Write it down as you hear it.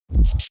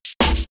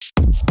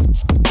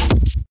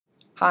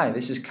Hi,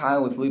 this is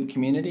Kyle with Loop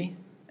Community,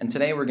 and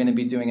today we're going to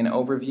be doing an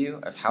overview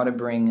of how to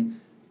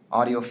bring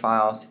audio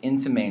files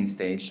into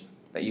Mainstage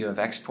that you have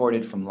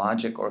exported from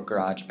Logic or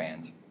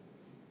Garageband.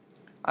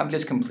 I've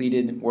just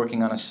completed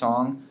working on a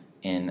song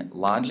in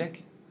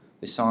Logic,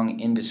 the song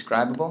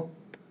Indescribable,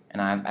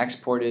 and I've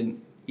exported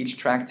each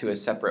track to a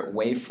separate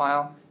WAV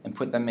file and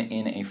put them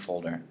in a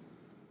folder.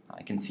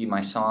 I can see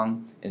my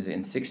song is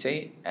in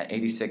 6/8 at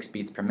 86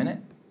 beats per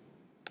minute.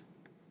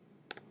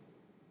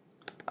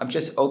 I've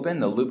just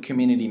opened the Loop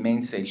Community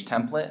Mainstage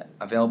template,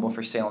 available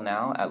for sale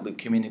now at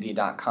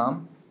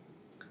loopcommunity.com.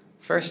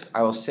 First,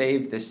 I will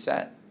save this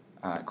set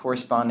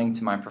corresponding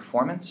to my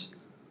performance.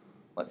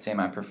 Let's say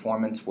my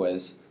performance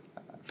was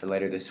for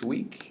later this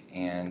week,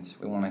 and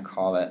we want to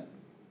call it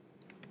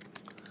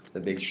The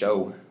Big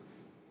Show.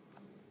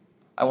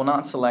 I will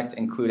not select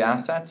Include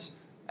Assets,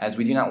 as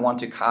we do not want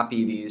to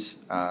copy these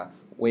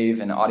WAV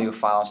and audio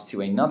files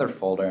to another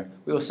folder.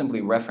 We will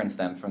simply reference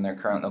them from their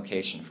current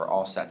location for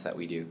all sets that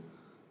we do.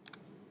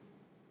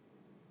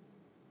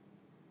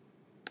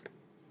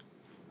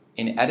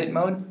 In edit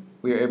mode,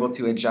 we are able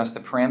to adjust the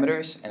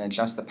parameters and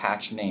adjust the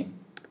patch name.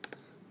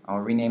 I'll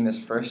rename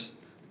this first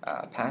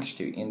patch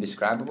to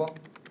Indescribable.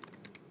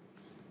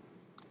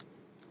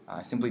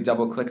 Simply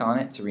double click on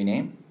it to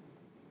rename.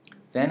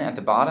 Then at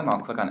the bottom, I'll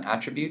click on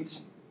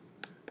Attributes,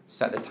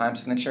 set the time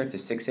signature to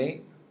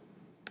 6/8.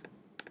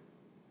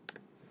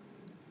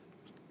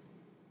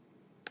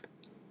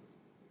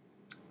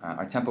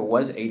 Our tempo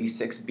was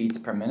 86 beats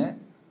per minute.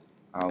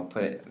 I'll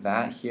put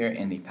that here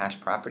in the patch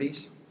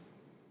properties.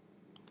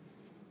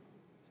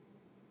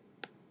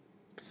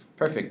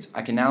 Perfect.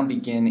 I can now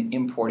begin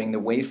importing the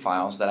WAV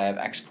files that I have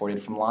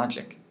exported from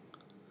Logic.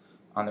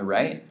 On the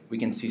right, we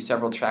can see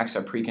several tracks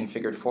are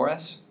pre-configured for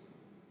us.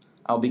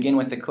 I'll begin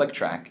with the click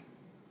track.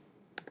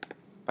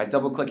 By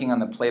double-clicking on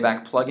the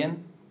playback plugin,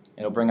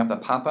 it'll bring up a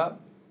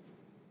pop-up.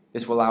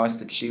 This will allow us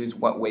to choose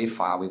what WAV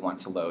file we want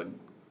to load.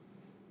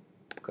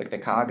 Click the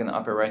cog in the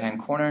upper right-hand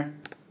corner,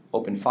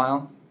 open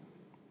file,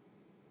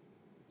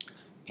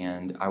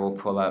 and I will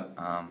pull up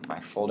my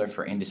folder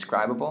for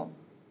Indescribable.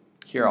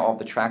 Here are all of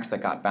the tracks that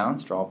got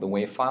bounced, or all of the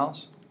WAV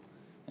files.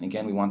 And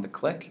again, we want the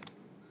click.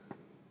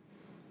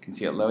 You can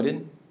see it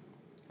loaded.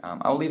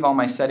 I'll leave all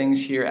my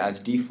settings here as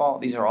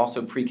default. These are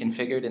also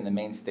pre-configured in the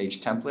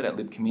Mainstage template at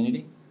Loop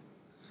Community.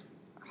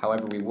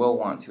 However, we will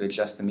want to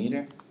adjust the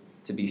meter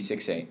to be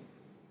 6/8.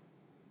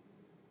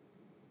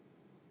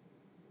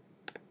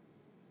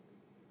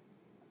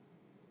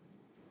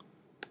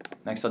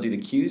 Next, I'll do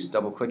the cues,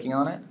 double-clicking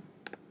on it,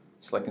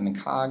 selecting the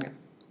cog,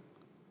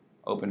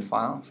 open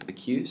file for the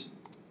cues.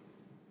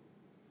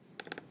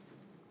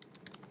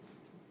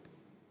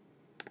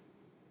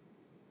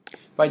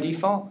 By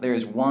default, there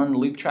is one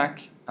loop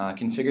track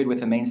configured with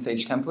the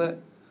Mainstage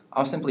template.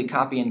 I'll simply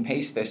copy and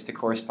paste this to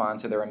correspond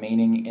to the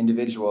remaining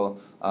individual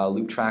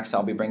loop tracks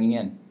I'll be bringing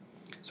in.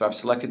 So I've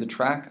selected the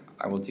track.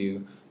 I will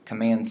do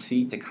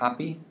Command-C to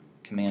copy,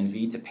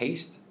 Command-V to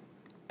paste,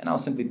 and I'll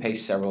simply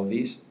paste several of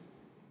these.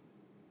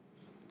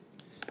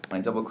 When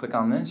I double-click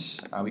on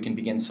this, we can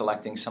begin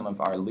selecting some of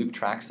our loop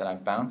tracks that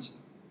I've bounced.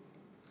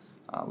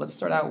 Let's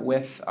start out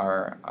with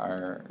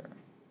our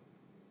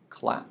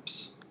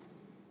claps.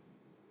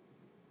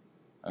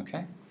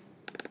 Okay.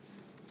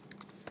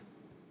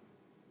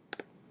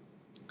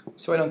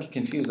 So I don't get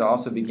confused, I'll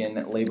also begin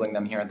labeling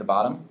them here at the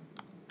bottom.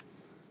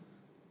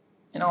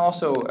 And I'll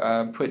also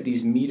put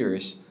these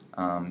meters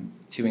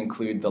to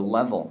include the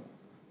level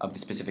of the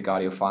specific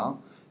audio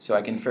file. So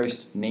I can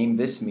first name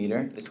this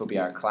meter. This will be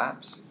our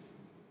claps.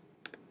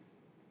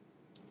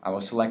 I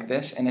will select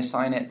this and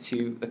assign it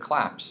to the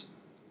claps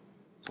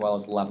as well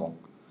as level.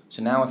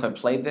 So now if I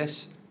played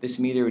this, this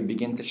meter would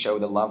begin to show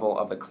the level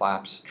of the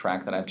claps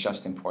track that I've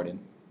just imported.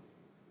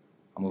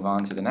 I'll move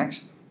on to the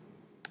next.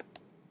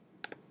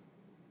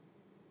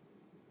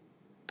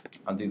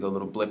 I'll do the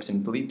little blips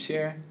and bleeps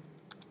here.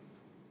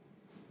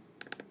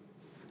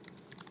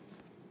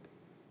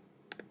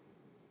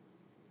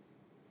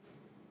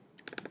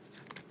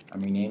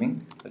 I'm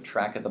renaming the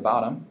track at the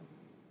bottom.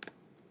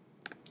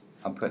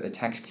 I'll put the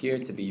text here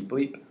to be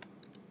bleep,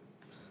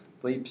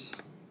 bleeps.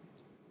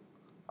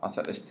 I'll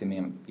set this to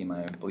be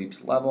my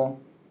bleeps level.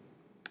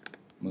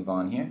 Move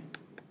on here.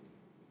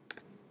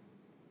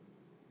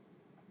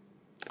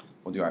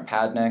 We'll do our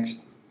pad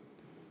next.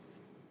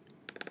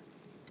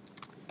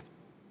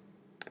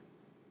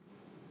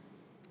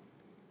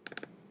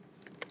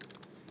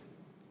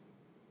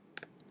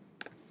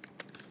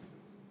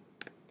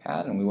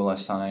 Pad, and we will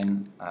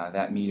assign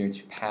that meter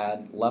to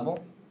pad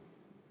level.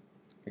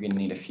 We're going to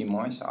need a few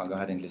more, so I'll go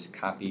ahead and just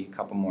copy a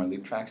couple more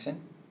loop tracks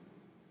in.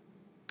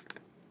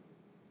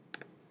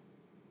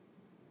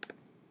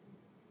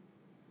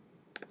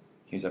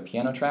 Here's our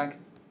piano track.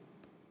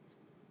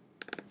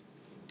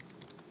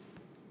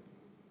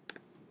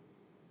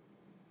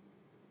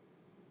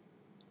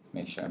 Let's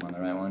make sure I'm on the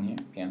right one here.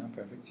 Piano,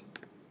 perfect.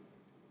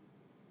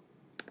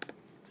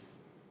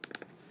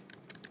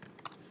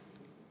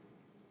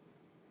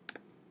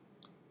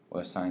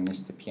 We'll assign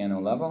this to piano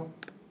level.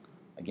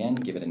 Again,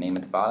 give it a name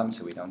at the bottom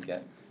so we don't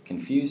get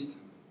confused.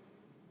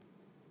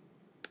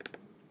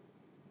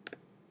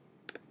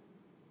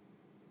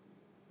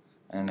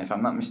 And if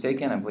I'm not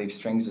mistaken, I believe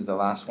strings is the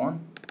last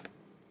one.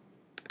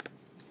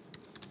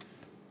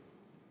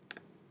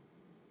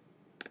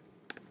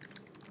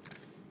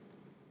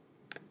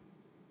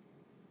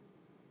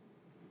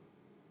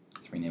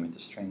 Let's rename it to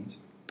strings.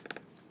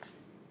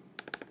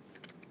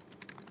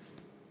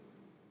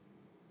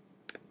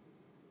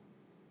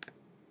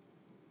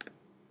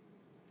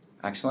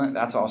 Excellent,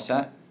 that's all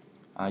set.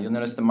 You'll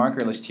notice the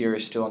marker list here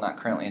is still not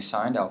currently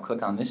assigned. I'll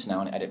click on this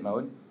now in edit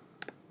mode.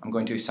 I'm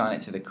going to assign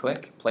it to the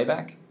click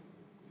playback.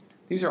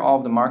 These are all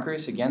of the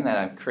markers, again, that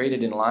I've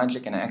created in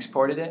Logic and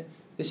exported it.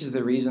 This is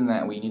the reason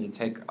that we need to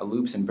take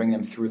loops and bring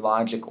them through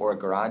Logic or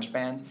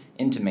Garageband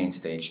into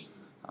Mainstage.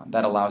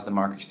 That allows the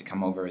markers to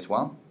come over as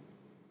well.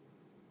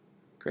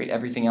 Great,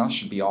 everything else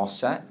should be all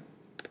set.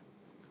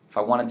 If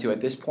I wanted to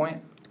at this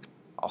point,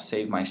 I'll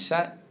save my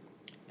set,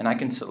 and I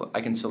can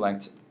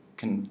select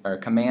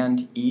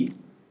Command E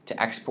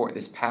to export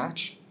this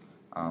patch.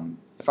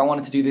 If I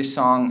wanted to do this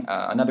song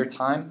another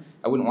time,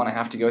 I wouldn't want to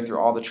have to go through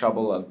all the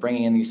trouble of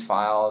bringing in these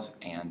files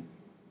and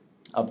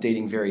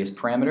updating various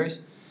parameters,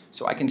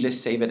 so I can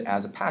just save it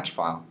as a patch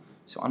file.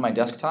 So on my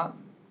desktop,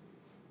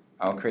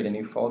 I'll create a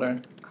new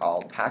folder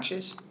called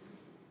Patches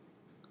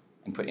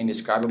and put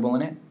Indescribable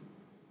in it.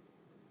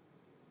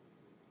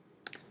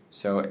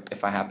 So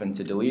if I happen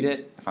to delete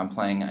it, if I'm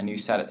playing a new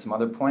set at some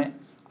other point,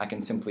 I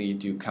can simply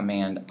do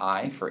Command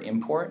I for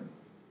import.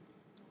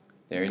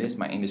 There it is,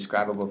 my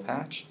indescribable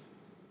patch.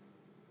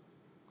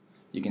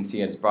 You can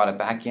see it's brought it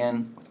back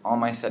in with all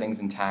my settings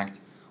intact,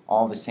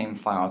 all the same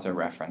files are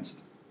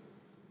referenced.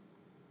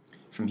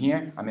 From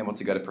here, I'm able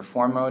to go to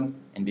perform mode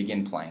and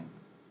begin playing.